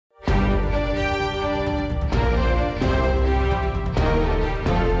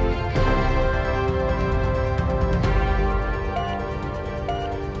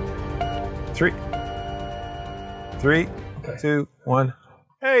Three, Okay. 2, 1.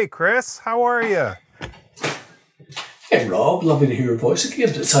 Hey, Chris, how are you? Hey, Rob. Lovely to hear your voice again.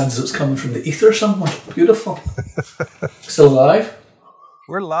 It sounds as though it's coming from the ether somewhere. Beautiful. Still alive?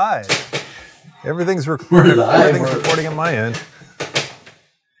 We're live. Everything's recording. We're live. Everything's recording on my end.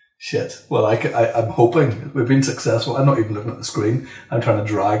 Shit. Well, I'm hoping we've been successful. I'm not even looking at the screen. I'm trying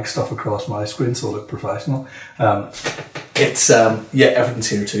to drag stuff across my screen so I look professional. Everything's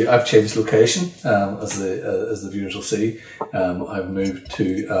here too. I've changed location, as the viewers will see. I've moved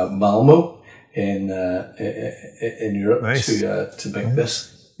to Malmo in Europe. Nice. to make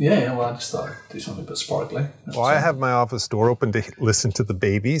this. Yeah. Well, I just thought I'd do something a bit sparkly. Well, I have my office door open to listen to the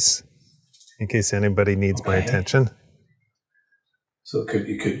babies in case anybody needs my attention. So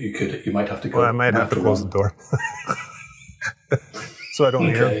you might have to go. Well, I might have to close the door so I don't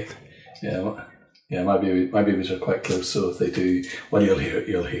hear them. Yeah. My babies are quite close, so if they do, well, you'll hear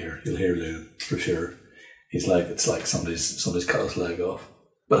Lou for sure. It's like somebody's cut his leg off,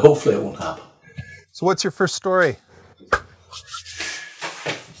 but hopefully it won't happen. So what's your first story?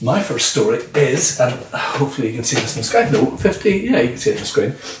 My first story is, and hopefully you can see this on Skype. No, 50. Yeah, you can see it on the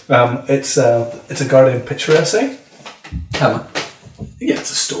screen. It's a Guardian picture essay. Yeah, it's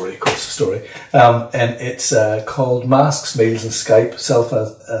a story, of course, a story. And it's called Masks, Meals and Skype,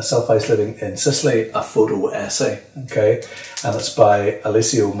 Self-Isolating in Sicily, a photo essay, okay? And it's by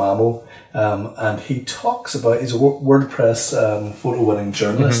Alessio Mamo. And he talks about, he's a WordPress photo-winning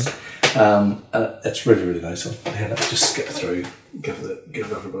journalist. And it's really, really nice. Here, let me just skip through, give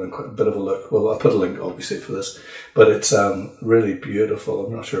everybody a bit of a look. Well, I'll put a link, obviously, for this. But it's really beautiful.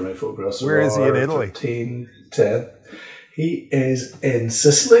 I'm not sure how many photographs there are. Where is he in Italy? 15, 10. He is in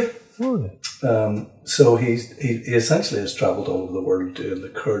Sicily. So he essentially has travelled all over the world doing the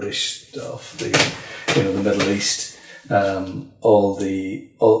Kurdish stuff, the Middle East, all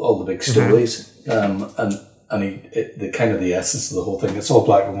the big stories, and the kind of the essence of the whole thing. It's all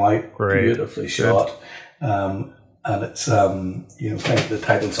black and white, beautifully shot, and it's kind of the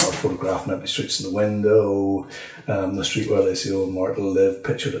titles are "Photographing Empty Streets in the Window," the street where Alessio and Marta live,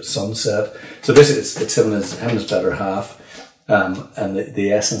 pictured at sunset. So basically, it's him and his better half. And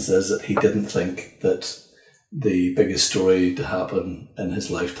the essence is that he didn't think that the biggest story to happen in his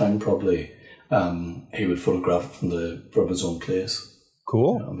lifetime probably he would photograph it from his own place.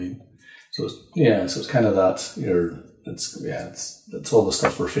 Cool. You know what I mean? So it's kind of that. It's all the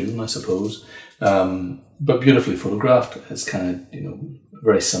stuff we're feeling, I suppose. But beautifully photographed. It's kind of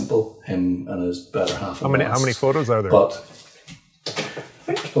very simple. Him and his better half. How many photos are there? But I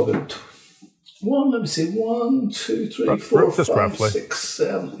think it's probably. Let me see, 1, 2, 3, 4, 5, 6,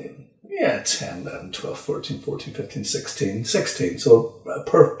 7, 8, 10, 11, 12, 14, 14, 15, 16, 16. So a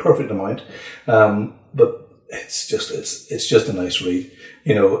perfect amount. But it's just a nice read.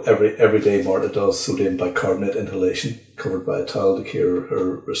 Every day Marta does sodium bicarbonate inhalation, covered by a towel to cure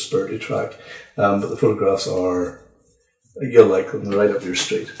her respiratory tract. But the photographs you'll like them, right up your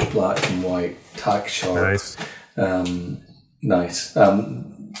street. Black and white, tack sharp. Nice. Nice.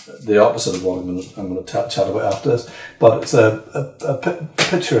 The opposite of what I'm going to chat about after this, but it's a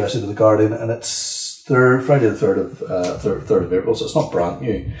picture essay to the Guardian, and it's Friday the 3rd of April, so it's not brand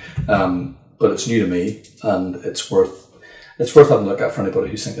new, but it's new to me, and it's worth having a look at for anybody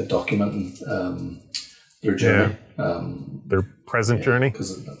who's thinking of documenting their journey, their present journey.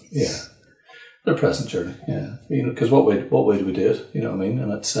 Their present journey. Yeah, because what way do we do it? You know what I mean?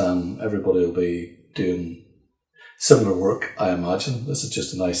 And it's everybody will be doing similar work, I imagine. This is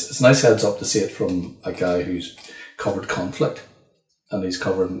just it's a nice heads up to see it from a guy who's covered conflict, and he's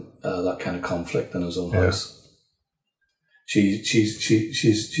covering that kind of conflict in his own house. She's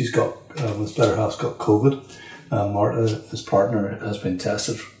got his better half's got COVID. Marta, his partner, has been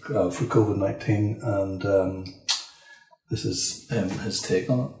tested for COVID-19, and this is his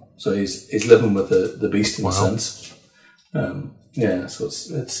take on it. So he's living with the beast in a sense. So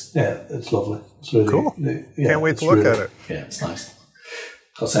it's lovely. It's really cool. Can't wait to look at it. Yeah, it's nice.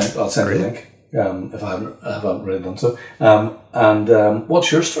 I'll send the link if I haven't really done so. And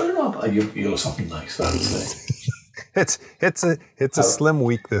what's your story, Rob? You have something nice, I would say. It's a slim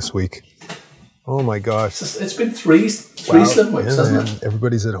week this week. Oh my gosh! It's been three slim weeks, hasn't it?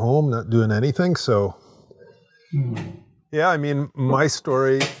 Everybody's at home, not doing anything. So yeah, I mean, my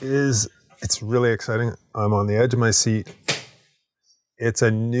story it's really exciting. I'm on the edge of my seat. It's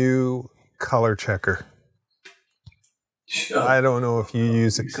a new color checker. I don't know if you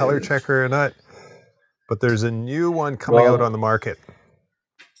use a color checker or not, but there's a new one coming out on the market.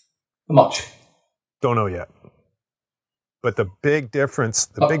 How much? Don't know yet. But the big difference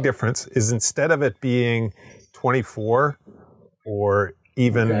is instead of it being 24 or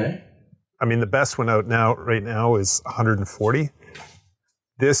even I mean, the best one out right now is 140.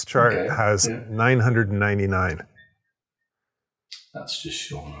 This chart has 999. That's just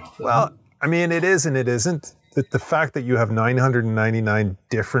showing off. Well, I mean, it is and it isn't. The fact that you have 999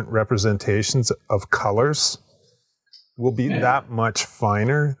 different representations of colors will be that much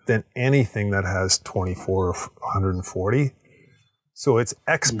finer than anything that has 24 or 140. So it's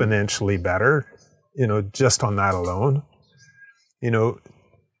exponentially better, you know, just on that alone. You know,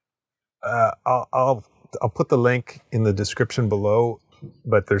 I'll put the link in the description below,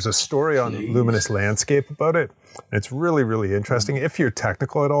 but there's a story on Luminous Landscape about it. It's really, really interesting. If you're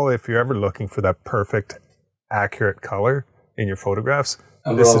technical at all, if you're ever looking for that perfect, accurate color in your photographs,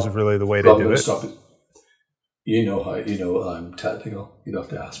 this is really the way to do it. You know I'm technical. You don't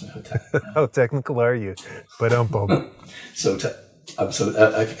have to ask me how technical I am. How technical are you? But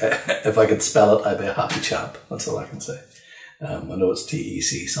if I could spell it, I'd be a happy chap. That's all I can say. I know it's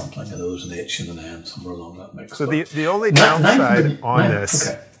TEC something. I know there's an H and an N somewhere along that mix. So the only downside on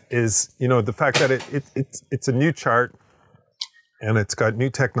this is, you know, the fact that it's a new chart and it's got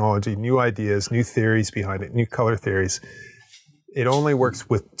new technology, new ideas, new theories behind it, new color theories. It only works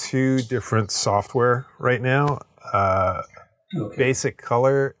with 2 different software right now, Basic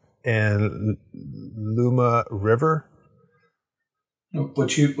Color and Luma River.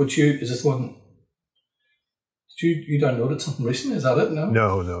 Is this one? Did you downloaded something recently? Is that it?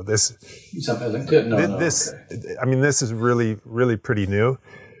 No. No. This. You sent me a link to it. No. I mean, this is really, really pretty new.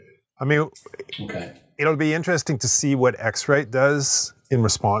 I mean, it'll be interesting to see what X-Rite does in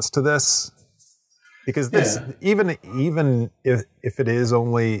response to this, because this, even if it is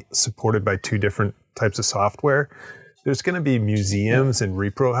only supported by 2 different types of software, there's going to be museums and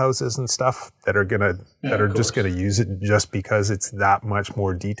repro houses and stuff that are just going to use it just because it's that much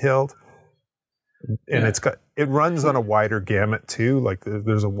more detailed. And it runs on a wider gamut too. Like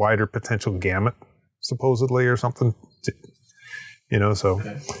there's a wider potential gamut, supposedly, or something. You know, so.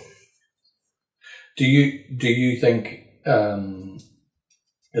 Okay. Do you think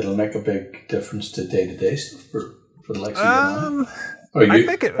it'll make a big difference to day-to-day stuff for the likes of your man? I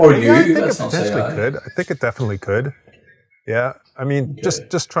think it potentially could. I think it definitely could. Yeah, I mean,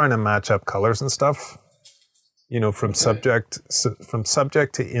 just trying to match up colors and stuff. You know, from subject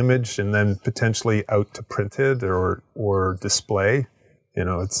to image, and then potentially out to printed or display. You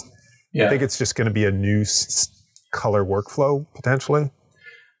know, I think it's just going to be a new color workflow potentially.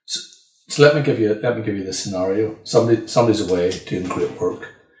 So let me give you the scenario. Somebody's away doing great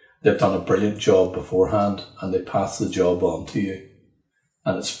work. They've done a brilliant job beforehand, and they pass the job on to you,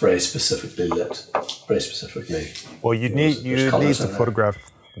 and it's very specifically lit, very specifically. Well, you need to photograph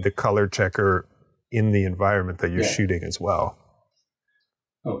the color checker in the environment that you're shooting as well.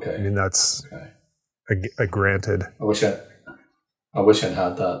 Okay. I mean, that's a granted. I wish I'd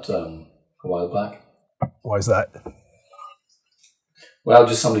had that a while back. Why is that? Well,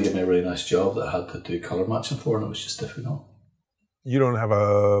 just somebody gave me a really nice job that I had to do color matching for, and it was just difficult. You don't have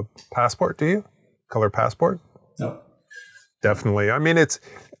a passport, do you? Color passport? No. Definitely. I mean,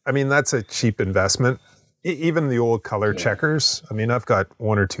 that's a cheap investment. Even the old color checkers. I mean, I've got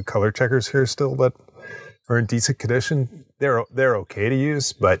 1 or 2 color checkers here still that are in decent condition. They're okay to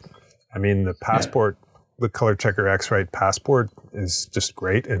use, but I mean, the passport, the color checker X-Rite passport is just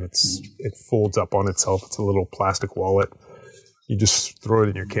great, and it folds up on itself. It's a little plastic wallet. You just throw it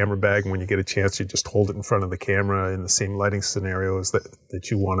in your camera bag, and when you get a chance, you just hold it in front of the camera in the same lighting scenarios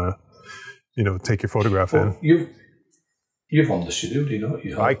that you want to, you know, take your photograph in. You've one in the studio, do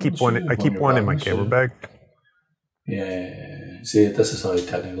you know? I keep one in my camera bag. Yeah. See, this is how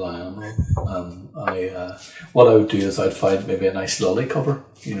technical I am. What I would do is I'd find maybe a nice lolly cover.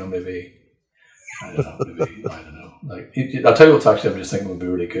 You know, maybe I don't know. Like I'll tell you what's actually I'm just thinking would be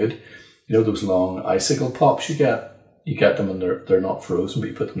really good. You know those long icicle pops you get. You get them and they're not frozen, but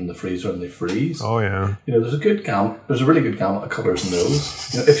you put them in the freezer and they freeze. Oh yeah. You know, there's a really good gamut of colours in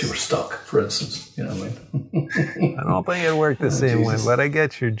those. You know, if you were stuck, for instance. You know what I mean? I don't think it worked the same way, but I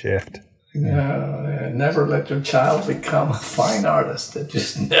get your drift. Never let your child become a fine artist. It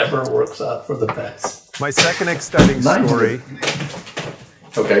just never works out for the best. My second exciting story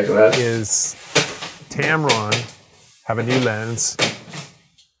go ahead. is Tamron have a new lens.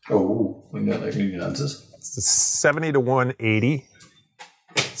 Oh, we got like new lenses. It's a 70 to 180.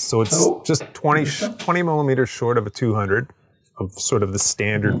 So it's just 20 millimeters short of a 200 of sort of the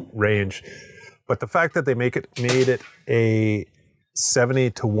standard range. But the fact that they made it a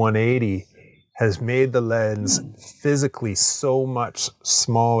 70 to 180 has made the lens physically so much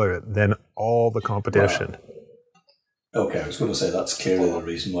smaller than all the competition. Wow. Okay, I was going to say that's clearly the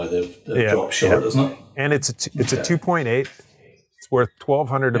reason why they've dropped short, isn't it? And it's a 2.8. It's worth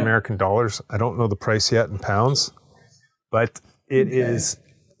 $1,200 American dollars. I don't know the price yet in pounds, but it is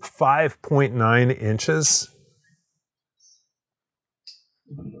 5.9 inches.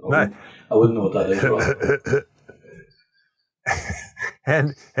 I wouldn't know what that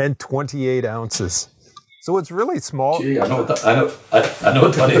is. and 28 ounces. So it's really small. Gee, I know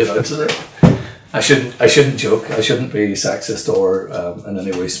what 28 ounces is. I shouldn't joke. I shouldn't be sexist or in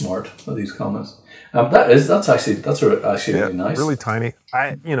any way smart with these comments. That's actually really nice. Really tiny.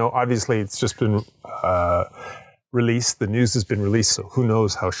 Obviously it's just been released. The news has been released, so who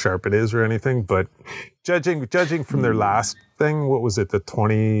knows how sharp it is or anything. But judging from their last thing, what was it? The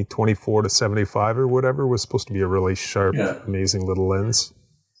 24 to 75 or whatever was supposed to be a really sharp, amazing little lens.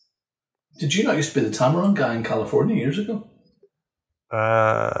 Did you not used to be the Tamron guy in California years ago?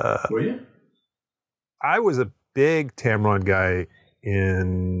 Were you? I was a big Tamron guy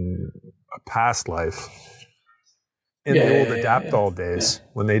in a past life. In the old Adaptol days,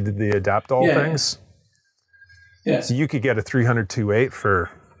 when they did the Adaptol things. Yeah. So you could get a 300-2.8 for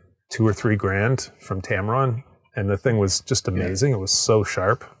 $2 or $3 grand from Tamron, and the thing was just amazing. It was so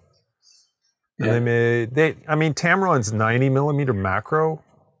sharp. And Tamron's 90 millimeter macro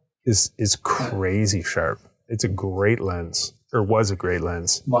is crazy sharp. It's a great lens, or was a great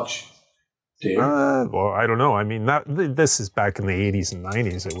lens. Much. Well, I don't know. I mean, this is back in the 80s and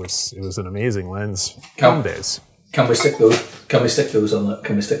 90s. It was an amazing lens. Some days. Can we stick those? Can we stick those in the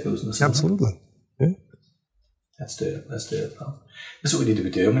cinema? Absolutely. Yeah. Let's do it, pal. This is what we need to be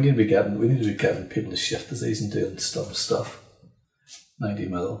doing. We need to be getting people to shift disease and doing stuff. 90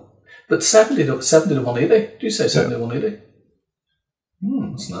 mil. But 70 to 180. Do you say 70 to 180?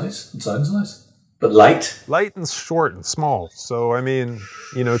 That's nice. It sounds nice. But light? Light and short and small. So, I mean,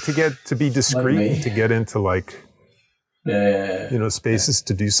 to be discreet, to get into spaces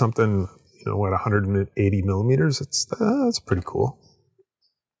to do something, at 180 millimeters, that's pretty cool.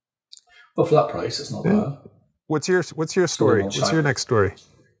 Well, for that price, it's not bad. What's your story? What's your next story?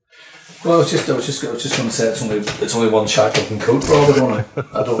 Well, I was just going to say it's only one Shackleton coat, Rob.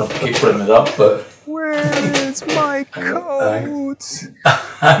 I don't want to keep bringing it up, but where is my coat?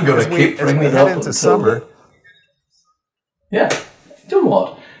 I'm going to keep bringing it up into summer. Yeah, you know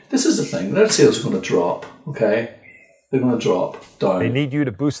what? This is the thing. Their sales are going to drop. Okay, they're going to drop down. They need you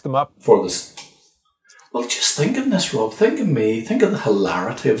to boost them up for this. Well, just think of this, Rob. Think of me. Think of the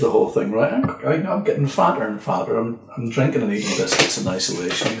hilarity of the whole thing, right? I'm getting fatter and fatter. I'm drinking and eating biscuits in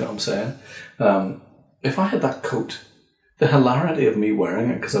isolation, you know what I'm saying? If I had that coat, the hilarity of me wearing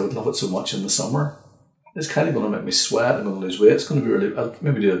it, because I would love it so much in the summer, it's kind of going to make me sweat. I'm going to lose weight. It's going to be really... I'll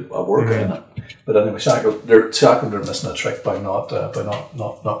maybe do a workout in it. But anyway, Shackleton, they're missing a trick by not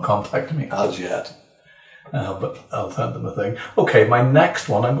contacting me as yet. But I'll send them a thing. Okay, my next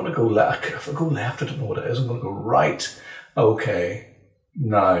one, I'm going to go left. If I go left, I don't know what it is. I'm going to go right. Okay,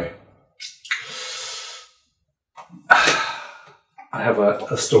 now, I have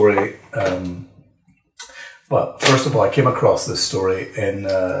a story. But first of all, I came across this story in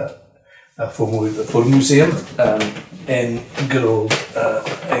a photo museum in good old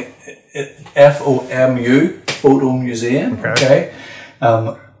FOMU, Photo Museum. Okay.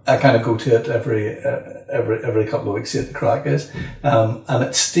 I kind of go to it every couple of weeks, see what the crack is. And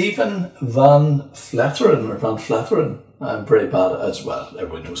it's Stephan Vanfleteren. I'm very bad at it as well.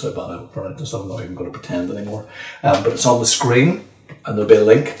 Everyone knows how bad I pronounce it, so I'm not even going to pretend anymore. But it's on the screen, and there'll be a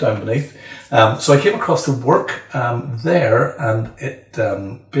link down beneath. So I came across the work there, and it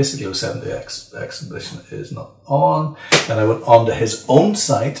basically was saying the exhibition is not on. Then I went on to his own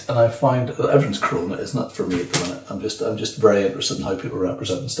site, and I found everything's Corona. It's not for me at the minute. I'm just very interested in how people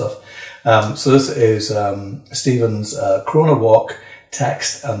represent and stuff. So this is Stephan's Corona walk,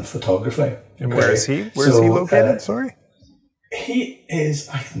 text and photography. And where is he? Where is he located? Sorry. He is.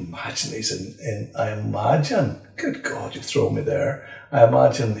 I imagine he's in. I imagine. Good God, you've thrown me there. I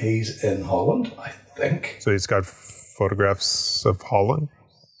imagine he's in Holland, I think. So he's got photographs of Holland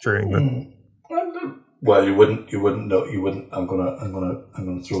during the... Well, you wouldn't know. You wouldn't. I'm gonna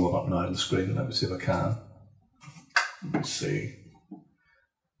throw them up now on the screen. Let me see if I can. Let me see.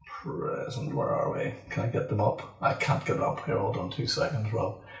 Present. Where are we? Can I get them up? I can't get up. Here, hold on 2 seconds,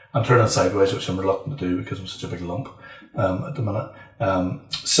 Rob. I'm turning sideways, which I'm reluctant to do because I'm such a big lump at the minute.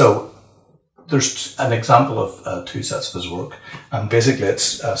 So there's an example of 2 sets of his work, and basically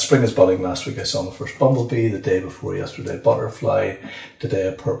it's spring is budding. Last week I saw my first bumblebee, the day before yesterday butterfly, today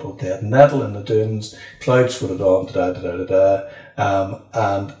a purple dead nettle in the dunes, clouds floated on,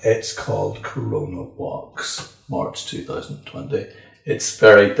 and it's called Corona Walks, March 2020. It's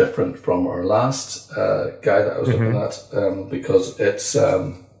very different from our last guy that I was looking at because it's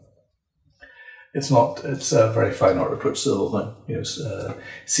It's not. It's a very fine art approach to the whole thing. You know,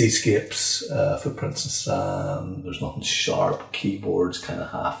 seascapes, footprints and sand. There's nothing sharp. Keyboards kind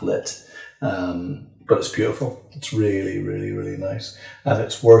of half lit, but it's beautiful. It's really, really, really nice, and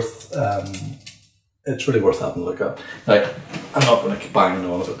it's worth. It's really worth having a look at. Now, I'm not going to keep banging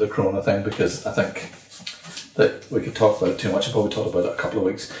on about the Corona thing because I think that we could talk about it too much. I'll probably talk about it a couple of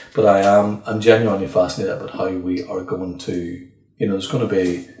weeks, but I'm genuinely fascinated about how we are going to. You know, there's going to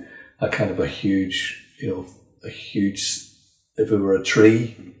be a kind of a huge, if we were a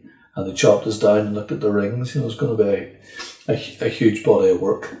tree and they chopped us down and looked at the rings, you know, there's going to be a huge body of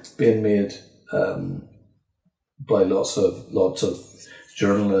work being made by lots of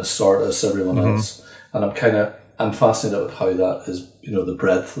journalists, artists, everyone else. And I'm fascinated with how that is, you know, the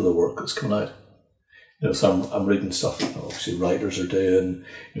breadth of the work that's coming out. You know, so I'm reading stuff, you know, obviously writers are doing,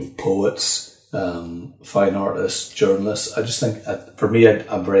 you know, poets, fine artists, journalists. I just think, for me,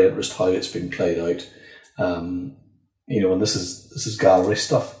 I'm very interested how it's been played out. You know, and this is gallery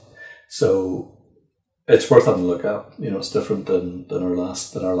stuff, so it's worth having a look at. You know, it's different than our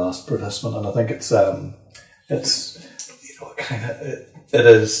last participant, and I think it's you know, kind of it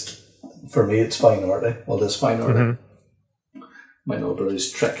is for me. It's fine art. Well, it is fine art. Might not be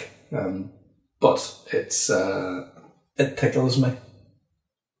his trick, but it's it tickles me.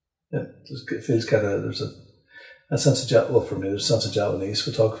 It feels kind of, there's a sense of, well, for me, there's a sense of Japanese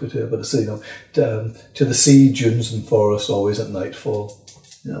photography to it, but it's, you know, to the sea, dunes and forests always at nightfall.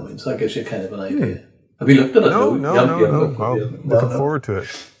 You know what I mean? So that gives you kind of an idea. Have you looked at it? No. Looking forward to it.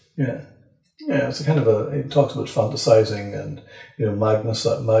 Yeah. Yeah, it's a kind of it talks about fantasizing and, you know,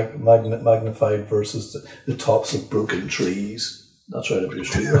 magnified versus the tops of broken trees. That's right up your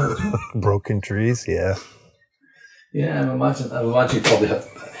street, right? Broken trees, yeah. Yeah, I imagine you probably have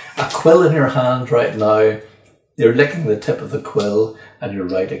a quill in your hand right now. You're licking the tip of the quill and you're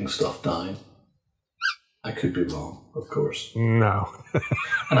writing stuff down. I could be wrong, of course. No.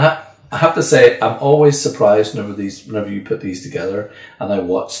 And I have to say, I'm always surprised whenever you put these together and I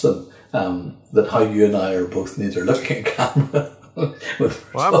watch them, that how you and I are both neither looking at camera. Well,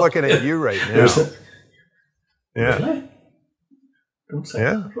 I'm looking at you right now. Yeah. Really? Don't say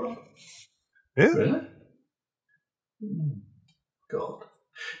that, Rob. Yeah. Really? God.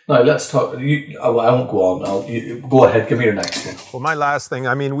 Now let's talk. I won't go on. Go ahead. Give me your next one. Well, my last thing.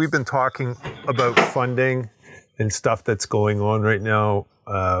 I mean, we've been talking about funding and stuff that's going on right now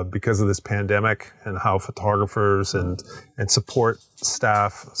because of this pandemic and how photographers and support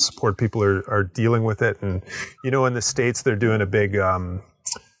staff, support people are dealing with it. And you know, in the States, they're doing a big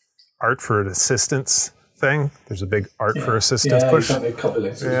art for assistance thing. There's a big art for assistance push.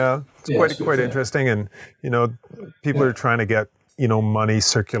 Yeah, it's quite interesting. And you know, people are trying to get, you know, money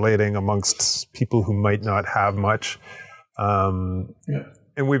circulating amongst people who might not have much.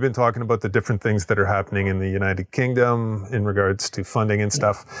 And we've been talking about the different things that are happening in the United Kingdom in regards to funding and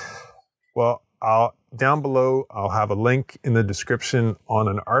stuff. Well, down below, I'll have a link in the description on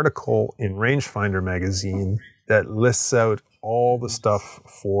an article in Rangefinder magazine that lists out all the stuff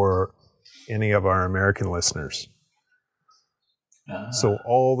for any of our American listeners. So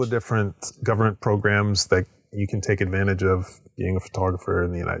all the different government programs that you can take advantage of being a photographer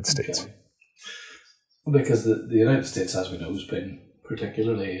in the United States. Because the United States, as we know, has been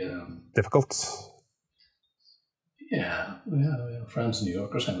particularly difficult. Yeah. Friends in New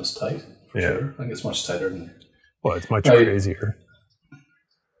York are saying it's tight, for sure. I think it's much tighter than... Well, it's much crazier.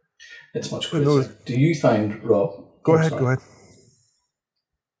 It's much crazier. Do you find, Rob... Go ahead.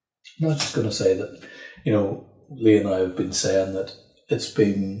 No, I was just going to say that, you know, Lee and I have been saying that it's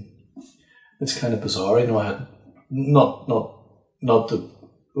kind of bizarre. You know, I had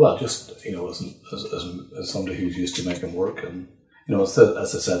just, you know, as somebody who's used to making work, and you know, as I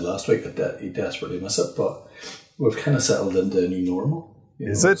said last week, you desperately miss it, but we've kind of settled into a new normal.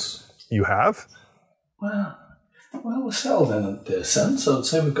 Is it? You have? Well, we're settled into a sense. I would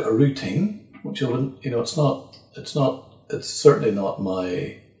say we've got a routine, which I wouldn't, you know, it's certainly not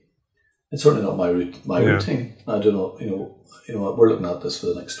my routine. I don't know, you know, we're looking at this for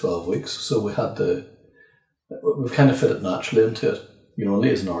the next 12 weeks, so we've kind of fit it naturally into it. You know, Lee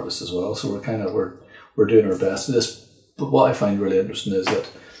is an artist as well, so we're doing our best at this. But what I find really interesting is that,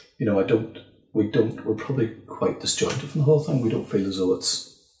 you know, we're probably quite disjointed from the whole thing. We don't feel as though it's,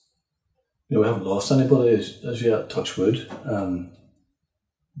 you know, we haven't lost anybody as yet, touch wood,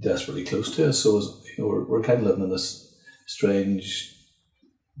 desperately close to us. So, you know, we're kind of living in this strange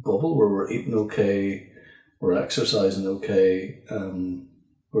bubble where we're eating okay, we're exercising okay, I'm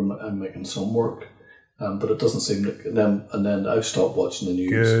making some work, but it doesn't seem like, and then I've stopped watching the news.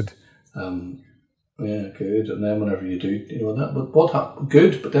 Good. Yeah, good. And then whenever you do, you know,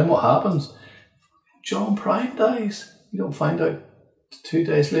 good. But then what happens? John Prine dies. You don't find out 2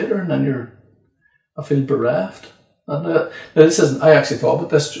 days later, and then I feel bereft. And now this isn't, I actually thought about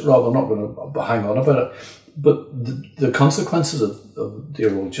this, Rob, I'm not going to hang on about it, but the consequences of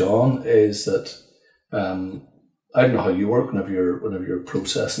dear old John is that, I don't know how you work whenever you're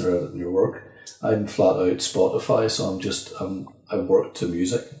processing or editing your work. I'm flat out Spotify, so I work to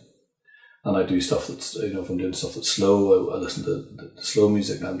music. And I do stuff that's, if I'm doing stuff that's slow, I listen to the slow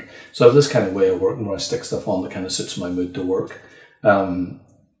music. And so I have this kind of way of working where I stick stuff on that kind of suits my mood to work.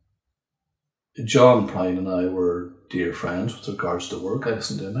 John Prine and I were dear friends with regards to work. I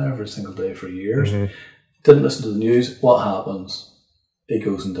listened to him every single day for years. Mm-hmm. Didn't listen to the news. What happens? He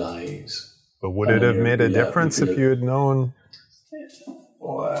goes and dies. But would it have made a difference if you had known?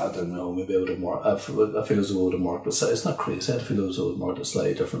 Well, I don't know. Maybe I would have marked. I feel as though I would have marked it. It's not crazy. I feel as though I would have marked it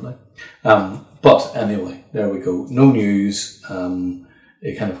slightly differently. But anyway, there we go. No news.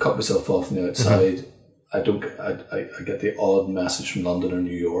 I kind of cut myself off on the outside. Mm-hmm. I get the odd message from London or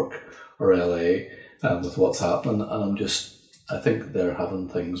New York or LA with what's happening, and I think they're having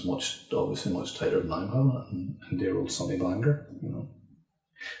things obviously much tighter than I'm having it in dear old sunny Bangor.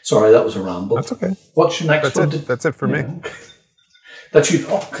 Sorry, that was a ramble. That's okay. What's your next one? That's it for me. That you?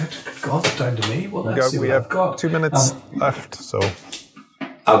 Oh, good God! It's down to me. Well, we have 2 minutes left, so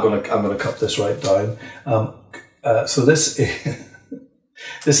I'm gonna cut this right down. So this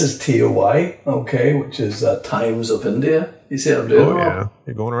is TOI, okay, which is Times of India. You see what I'm doing? Oh yeah,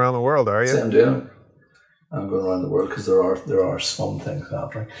 you're going around the world, are you? See what I'm doing? I'm going around the world because there are some things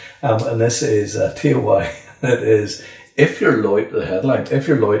happening. And this is TOI. It is. If you're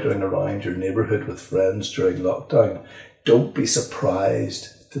loitering around your neighbourhood with friends during lockdown, don't be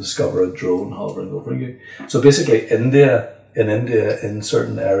surprised to discover a drone hovering over you. So basically, in India, in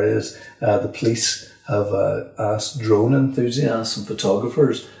certain areas, the police have asked drone enthusiasts and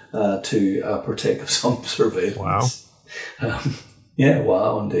photographers to partake of some surveillance. Wow. Yeah,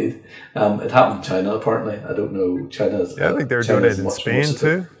 wow, indeed. It happened in China, apparently. I don't know. China. Yeah, I think they're doing it in Spain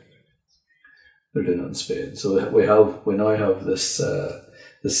too. They're doing it in Spain. So we now have this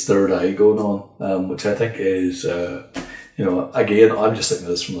third eye going on, which I think is, again, I'm just thinking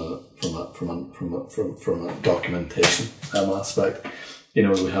of this from a documentation aspect. We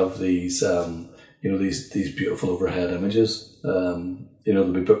have these, these beautiful overhead images.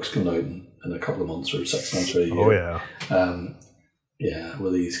 There'll be books coming out in a couple of months or 6 months or a year. Oh yeah.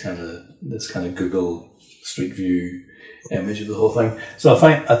 With this kind of Google Street View image of the whole thing. So I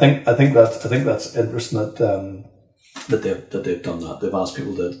think that's interesting that they've done that. They've asked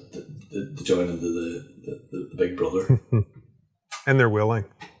people to join into the Big Brother, and they're willing.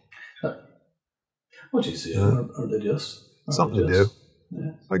 What do you say? Aren't they just something to do?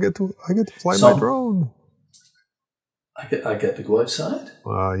 Yeah. I get to fly my drone. I get to go outside.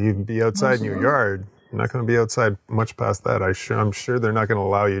 Well, you can be outside in your yard. You're not going to be outside much past that. I'm sure they're not going to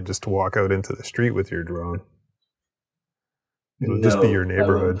allow you just to walk out into the street with your drone. It'll just be your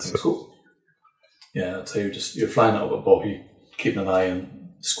neighborhood. So. Yeah, so you're flying out above you, keeping an eye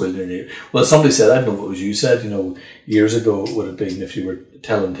on squilling your. Well, somebody said, I don't know if it was you said, years ago it would have been if you were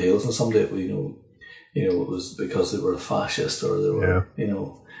telling tales on somebody, it was because they were a fascist or they were,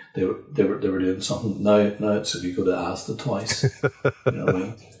 they were doing something. Now it's if you go to Asda twice, you know what I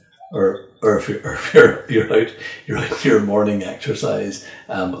mean? Or if you're out your morning exercise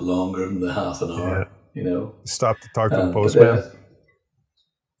longer than the half an hour, Stop to talk to the postman.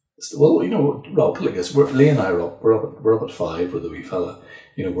 Rob, put it like this: Lee and I we're up at 5 with the wee fella.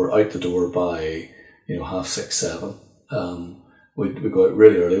 We're out the door by 6:30, 7. We go out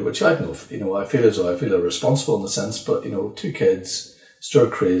really early, which I don't know. I feel as though I feel irresponsible in the sense, but 2 kids, stir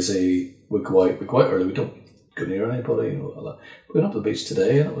crazy. We go out early. We don't go near anybody. We went up to the beach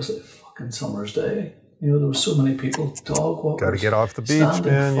today, and it was a fucking summer's day. There were so many people, dog walkers. Got to get off the beach,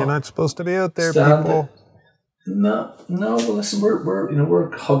 man. You're not supposed to be out there, people. No. Well, listen,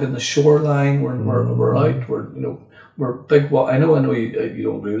 we're hugging the shoreline. We're out. We're big. I know. You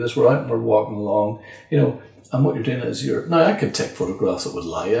don't agree with this. We're out and we're walking along. And what you're doing is now. I could take photographs that would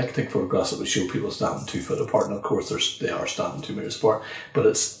lie. I could take photographs that would show people standing 2 foot apart, and of course they are standing 2 meters apart. But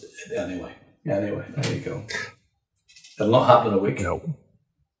it's anyway. There you go. It'll not happen in a week. No.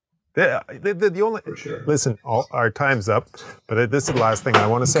 The only sure. Listen, our time's up, but this is the last thing I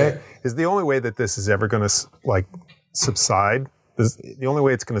want to say is the only way that this is ever going to subside. The only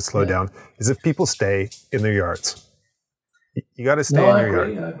way it's going to slow down is if people stay in their yards. You got to stay in your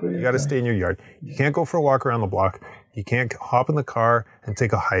yard. I agree. You got to stay in your yard. You can't go for a walk around the block. You can't hop in the car and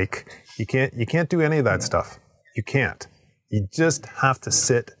take a hike. You can't do any of that stuff. You can't. You just have to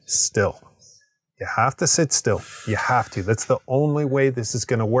sit still. You have to sit still. You have to. That's the only way this is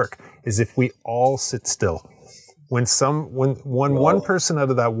going to work, is if we all sit still. When one person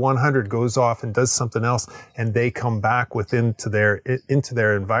out of that 100 goes off and does something else, and they come back into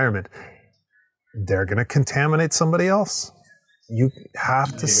their environment, they're going to contaminate somebody else. You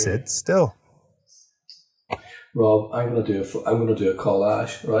have to sit still. Rob, I'm going to do a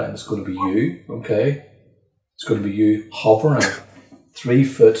collage, right? And it's going to be you, okay? It's going to be you hovering 3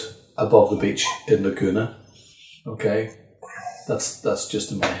 foot above the beach in Laguna, okay? That's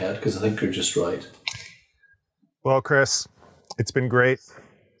just in my head, because I think you're just right. Well, Chris, it's been great.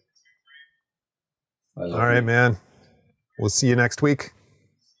 All right, man. We'll see you next week.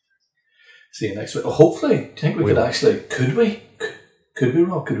 See you next week. Hopefully. Do you think we could actually... Could we? Could we,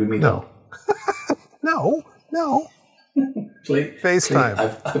 Rob? Could we meet up? No. Please. FaceTime.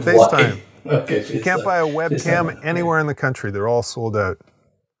 I've FaceTime. Okay, FaceTime. You can't buy a webcam anywhere in the country. They're all sold out.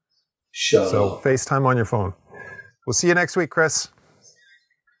 So FaceTime on your phone. We'll see you next week, Chris.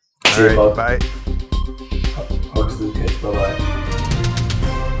 See you, bud. Bye. Hugs to the kids.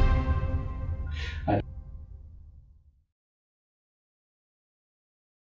 Bye-bye.